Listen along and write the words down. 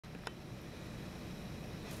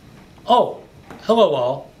Oh, hello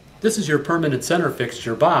all. This is your permanent center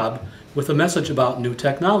fixture, Bob, with a message about new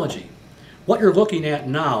technology. What you're looking at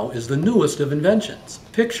now is the newest of inventions,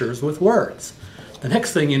 pictures with words. The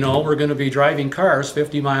next thing you know, we're going to be driving cars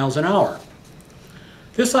 50 miles an hour.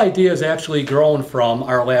 This idea has actually grown from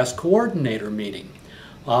our last coordinator meeting.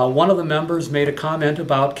 One of the members made a comment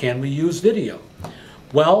about, can we use video?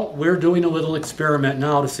 Well, we're doing a little experiment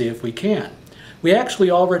now to see if we can. We actually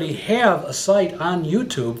already have a site on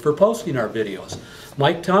YouTube for posting our videos.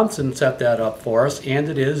 Mike Thompson set that up for us, and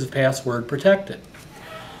it is password protected.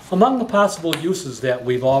 Among the possible uses that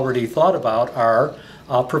we've already thought about are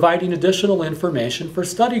providing additional information for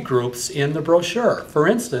study groups in the brochure. For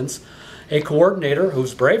instance, a coordinator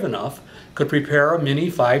who's brave enough could prepare a mini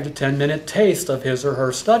 5 to 10 minute taste of his or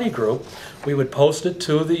her study group. We would post it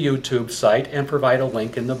to the YouTube site and provide a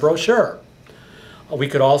link in the brochure. We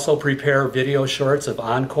could also prepare video shorts of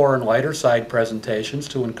encore and lighter side presentations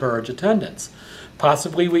to encourage attendance.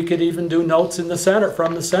 Possibly we could even do notes in the center,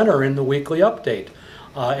 from the center in the weekly update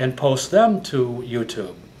and post them to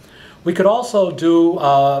YouTube. We could also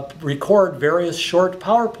record various short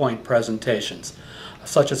PowerPoint presentations,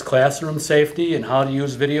 such as classroom safety and how to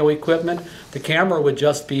use video equipment. The camera would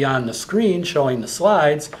just be on the screen showing the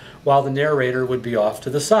slides, while the narrator would be off to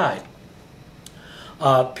the side.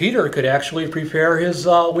 Peter could actually prepare his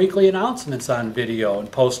weekly announcements on video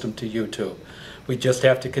and post them to YouTube. We just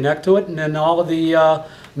have to connect to it, and then all of the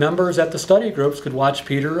members at the study groups could watch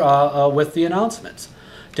Peter with the announcements.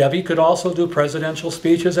 Debbie could also do presidential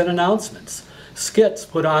speeches and announcements. Skits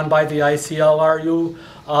put on by the ICLRU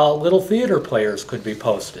little theater players could be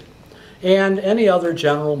posted. And any other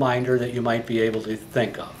general reminder that you might be able to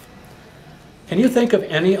think of. Can you think of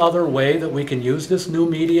any other way that we can use this new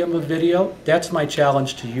medium of video? That's my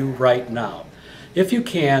challenge to you right now. If you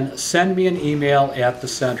can, send me an email at the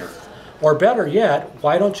center. Or better yet,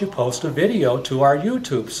 why don't you post a video to our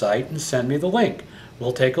YouTube site and send me the link?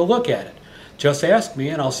 We'll take a look at it. Just ask me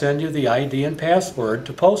and I'll send you the ID and password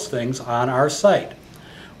to post things on our site.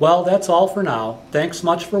 Well, that's all for now. Thanks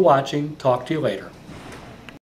much for watching. Talk to you later.